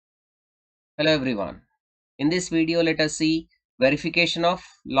Hello everyone. In this video, let us see verification of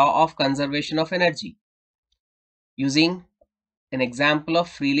law of conservation of energy using an example of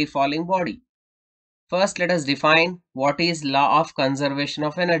freely falling body. First, let us define what is law of conservation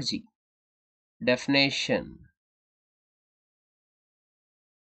of energy. Definition: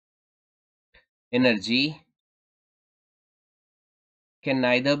 energy can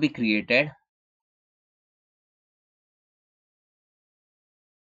neither be created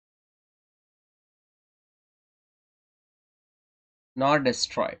nor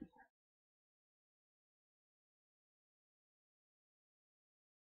destroyed.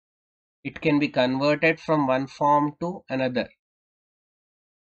 It can be converted from one form to another.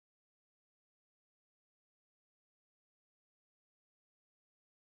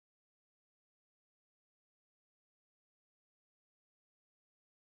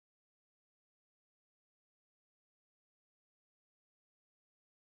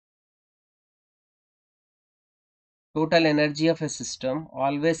 Total energy of a system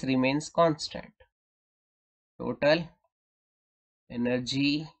always remains constant. Total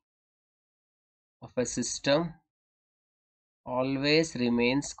energy of a system always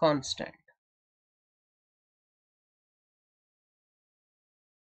remains constant.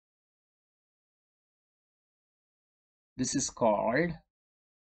 This is called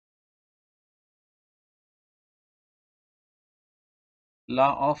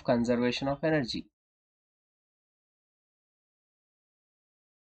law of conservation of energy.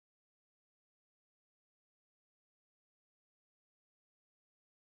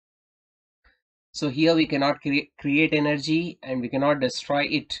 So here we cannot create energy and we cannot destroy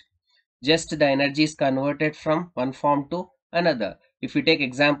it. Just the energy is converted from one form to another. If we take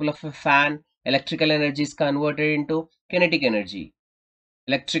example of a fan, electrical energy is converted into kinetic energy.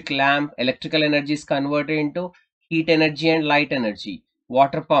 Electric lamp, electrical energy is converted into heat energy and light energy.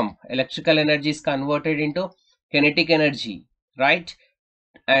 Water pump, electrical energy is converted into kinetic energy, right?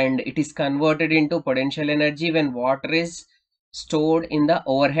 And it is converted into potential energy when water is stored in the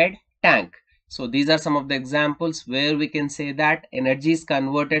overhead tank. So these are some of the examples where we can say that energy is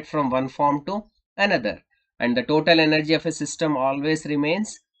converted from one form to another and the total energy of a system always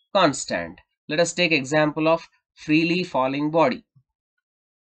remains constant. Let us take example of freely falling body.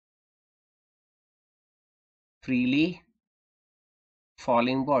 Freely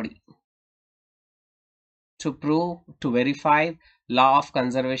falling body. To verify law of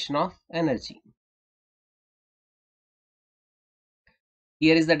conservation of energy.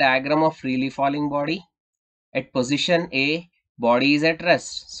 Here is the diagram of freely falling body. At position A, body is at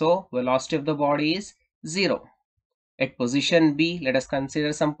rest. So velocity of the body is 0. At position B, let us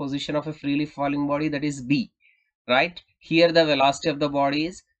consider some position of a freely falling body, that is B. Right? Here the velocity of the body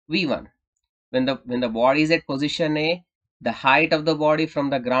is V1. When the body is at position A, the height of the body from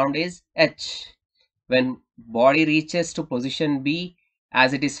the ground is h. When body reaches to position B,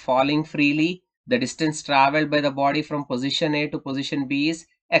 as it is falling freely, the distance traveled by the body from position A to position B is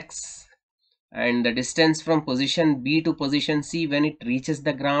x. And the distance from position B to position C when it reaches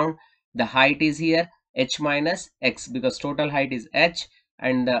the ground, the height is here h minus x, because total height is h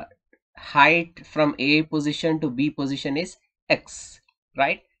and the height from A position to B position is x,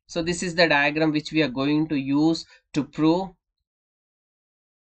 right? So this is the diagram which we are going to use to prove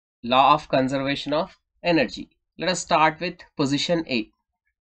law of conservation of energy. Let us start with position A.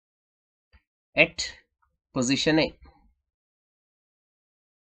 At position A,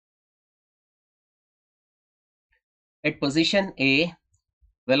 at position A,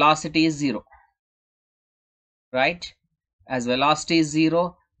 velocity is 0, right? As velocity is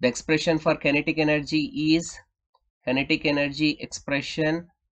 0, the expression for kinetic energy is, kinetic energy expression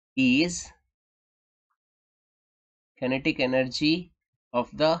is kinetic energy of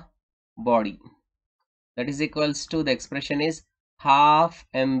the body, that is equals to, the expression is half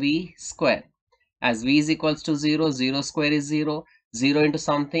mv square. As v is equals to 0, 0 square is 0, 0 into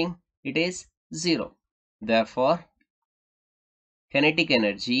something, it is 0. Therefore, kinetic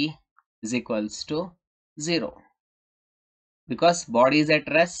energy is equals to 0 because body is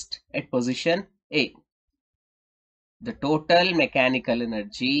at rest at position A. The total mechanical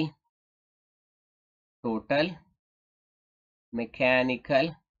energy, total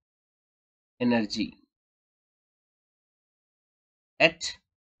mechanical energy at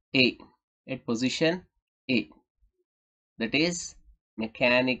A, at position A, that is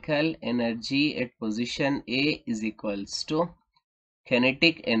mechanical energy at position A is equals to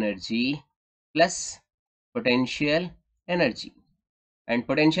kinetic energy plus potential energy. And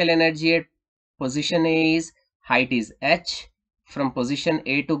potential energy at position A is, height is h from position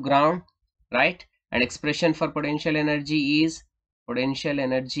A to ground, right? And expression for potential energy is potential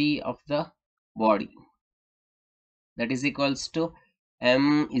energy of the body. That is equals to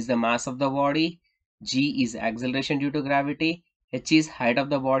m is the mass of the body, g is acceleration due to gravity, h is height of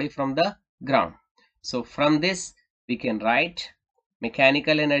the body from the ground. So from this we can write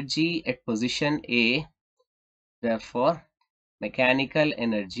mechanical energy at position A. Therefore mechanical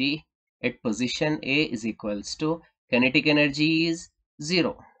energy at position A is equals to kinetic energy is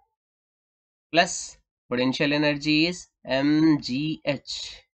 0 plus potential energy is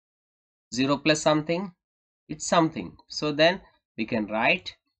mgh. 0 plus something, it's something. So then we can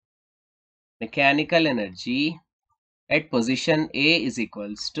write mechanical energy at position A is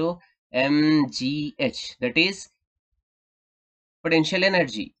equals to mgh, that is potential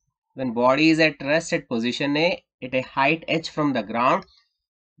energy. When body is at rest at position A at a height h from the ground,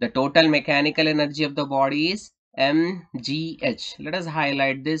 the total mechanical energy of the body is mgh. Let us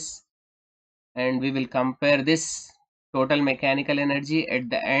highlight this and we will compare this total mechanical energy at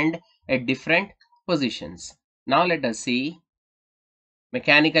the end at different positions. Now let us see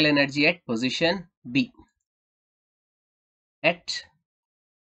mechanical energy at position B. At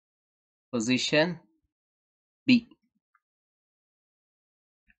position B.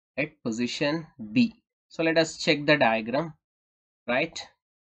 At position B. So let us check the diagram, right?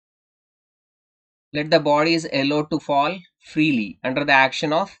 Let the body is allowed to fall freely under the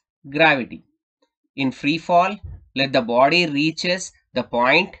action of gravity. In free fall, let the body reaches the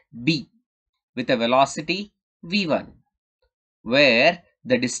point B with a velocity v1, where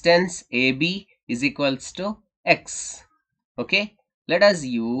the distance AB is equals to x. Okay, let us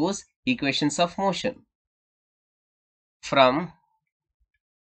use equations of motion. From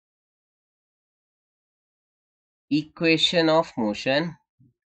equation of motion,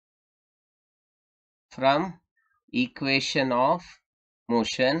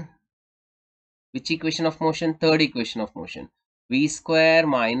 which equation of motion? Third equation of motion. V square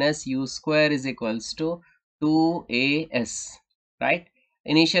minus u square is equals to 2as, right?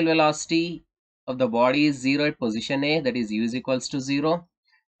 Initial velocity of the body is 0 at position A, that is u is equals to 0,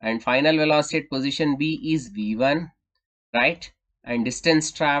 and final velocity at position B is v1, right? And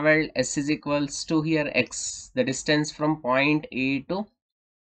distance traveled s is equals to here x, the distance from point A to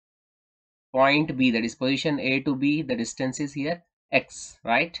point B, that is position A to B, the distance is here x,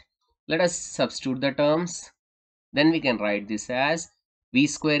 right? Let us substitute the terms. Then we can write this as v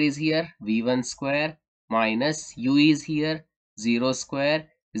square is here v1 square minus u is here 0 square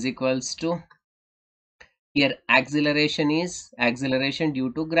is equals to, here acceleration is acceleration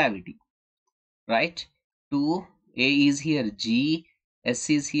due to gravity, right? 2 a is here g, s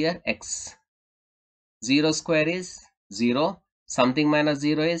is here x. 0 square is 0, something minus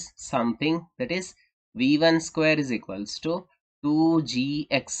 0 is something, that is v1 square is equals to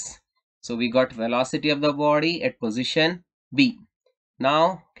 2gx. So we got velocity of the body at position B.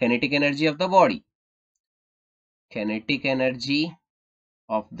 Now kinetic energy of the body. Kinetic energy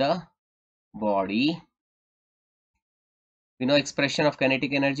of the body. We know expression of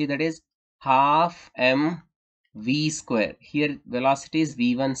kinetic energy, that is half m v square. Here velocity is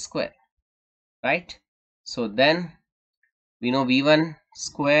v1 square, right? So then we know v1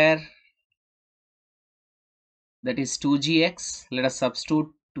 square, that is 2gx. Let us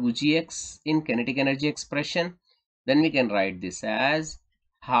substitute 2gx in kinetic energy expression. Then we can write this as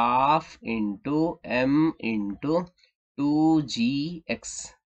half into m into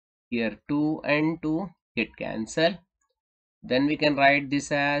 2gx. Here 2 and 2 get cancel. Then we can write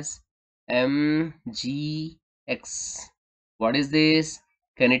this as mgx. What is this?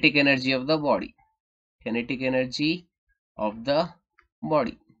 Kinetic energy of the body. Kinetic energy of the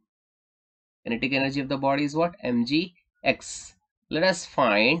body. Kinetic energy of the body is what? mgx. Let us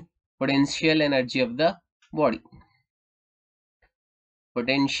find potential energy of the body.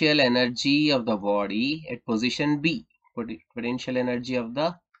 Potential energy of the body at position B. Potential energy of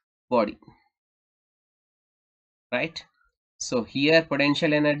the body, right? So here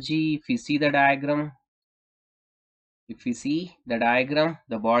potential energy, if we see the diagram,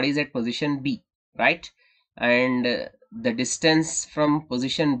 the body is at position B, right? And the distance from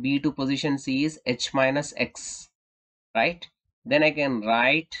position B to position C is h minus x, right? Then I can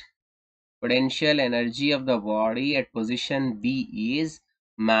write potential energy of the body at position B is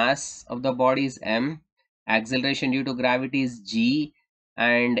mass of the body is m, acceleration due to gravity is g,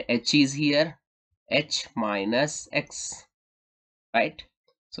 and h is here h minus x, right?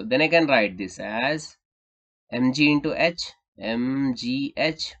 So then I can write this as mg into h,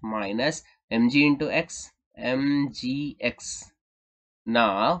 mgh minus mg into x, mgx.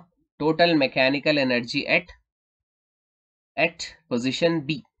 Now total mechanical energy at position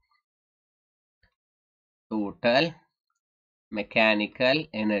B. Total mechanical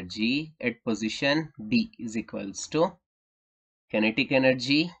energy at position D is equals to kinetic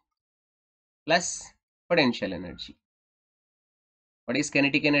energy plus potential energy. What is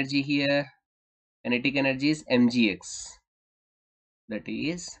kinetic energy here? Kinetic energy is mgx, that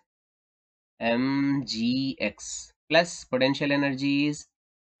is mgx, plus potential energy is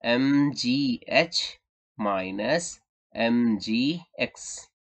mgh minus mgx,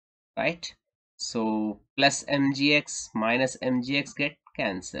 right? So plus mgx minus mgx get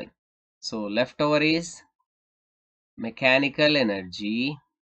cancelled. So leftover is mechanical energy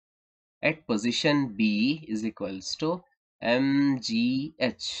at position B is equals to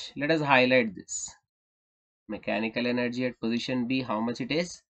mgh. Let us highlight this. Mechanical energy at position B, how much it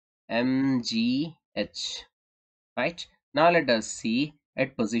is? mgh, right? Now let us see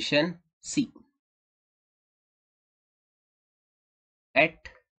at position C. At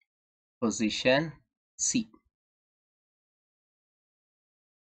position C.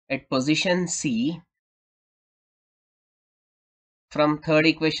 At position C, from third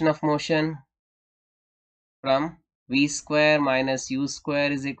equation of motion, from v square minus u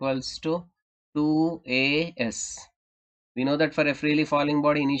square is equals to 2as. We know that for a freely falling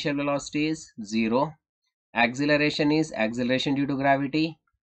body, initial velocity is 0. Acceleration is acceleration due to gravity,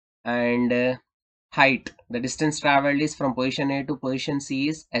 and height, the distance traveled is from position A to position C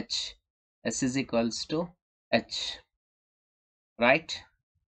is h. S is equals to h, right?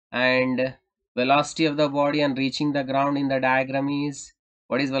 And velocity of the body on reaching the ground in the diagram is,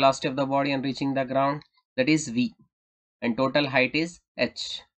 what is velocity of the body on reaching the ground? That is v, and total height is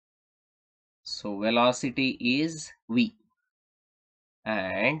h. So velocity is v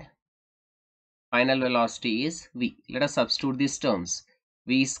and final velocity is v. Let us substitute these terms.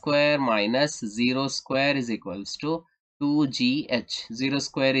 V square minus 0 square is equals to 2gh. 0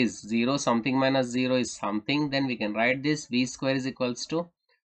 square is 0, something minus 0 is something, then we can write this v square is equals to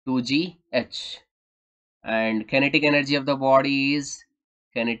 2gh. And kinetic energy of the body is,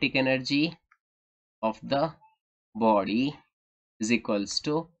 kinetic energy of the body is equals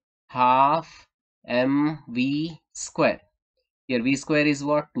to half mv square. Here v square is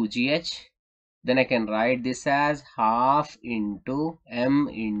what? 2gh. Then I can write this as half into m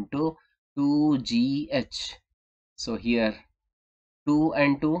into 2gh. So here 2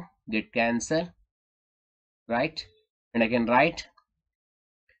 and 2 get cancelled, right? And I can write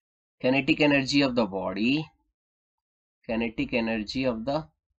kinetic energy of the body, kinetic energy of the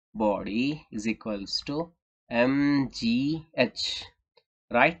body is equals to mgh,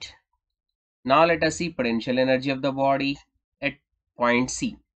 right? Now let us see potential energy of the body at point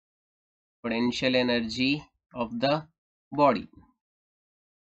C. Potential energy of the body.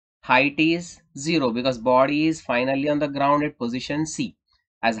 Height is 0 because body is finally on the ground at position C.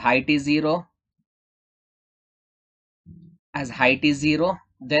 As height is 0,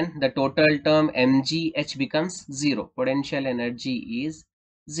 then the total term mgh becomes 0. Potential energy is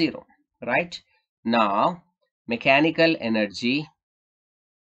 0, right? Now mechanical energy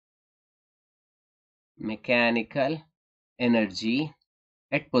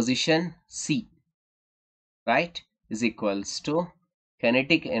at position C, right, is equals to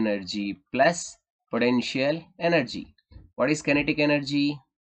kinetic energy plus potential energy. What is kinetic energy?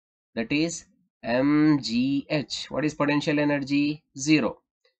 That is mgh. What is potential energy? 0.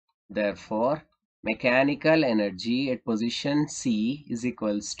 Therefore mechanical energy at position C is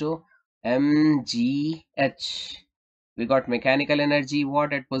equals to mgh. We got mechanical energy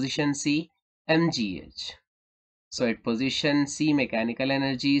what at position C? mgh. So at position C, mechanical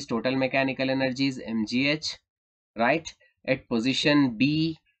energy is, total mechanical energy is mgh, right? At position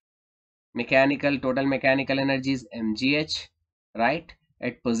B, total mechanical energy is mgh, right?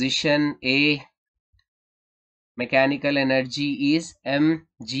 At position A, mechanical energy is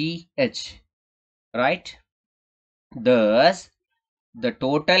mgh, right? Thus the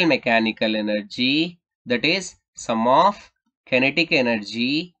total mechanical energy, that is sum of kinetic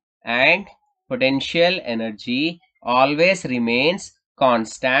energy and potential energy, always remains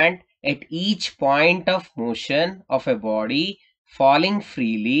constant at each point of motion of a body falling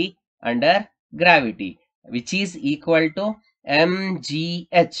freely under gravity, which is equal to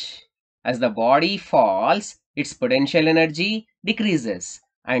mgh. As the body falls, its potential energy decreases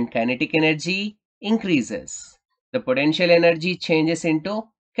and kinetic energy increases. The potential energy changes into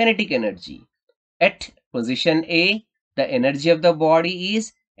kinetic energy. At position A, the energy of the body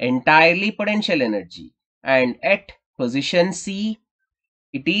is entirely potential energy, and at position C,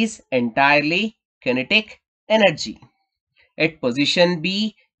 it is entirely kinetic energy. At position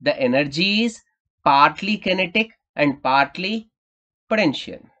B, the energy is partly kinetic and partly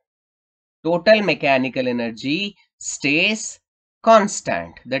potential. Total mechanical energy stays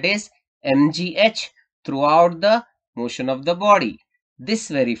constant, that is mgh, throughout the motion of the body. This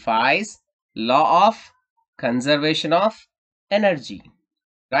verifies law of conservation of energy.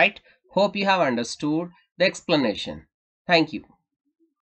 Right? Hope you have understood the explanation. Thank you.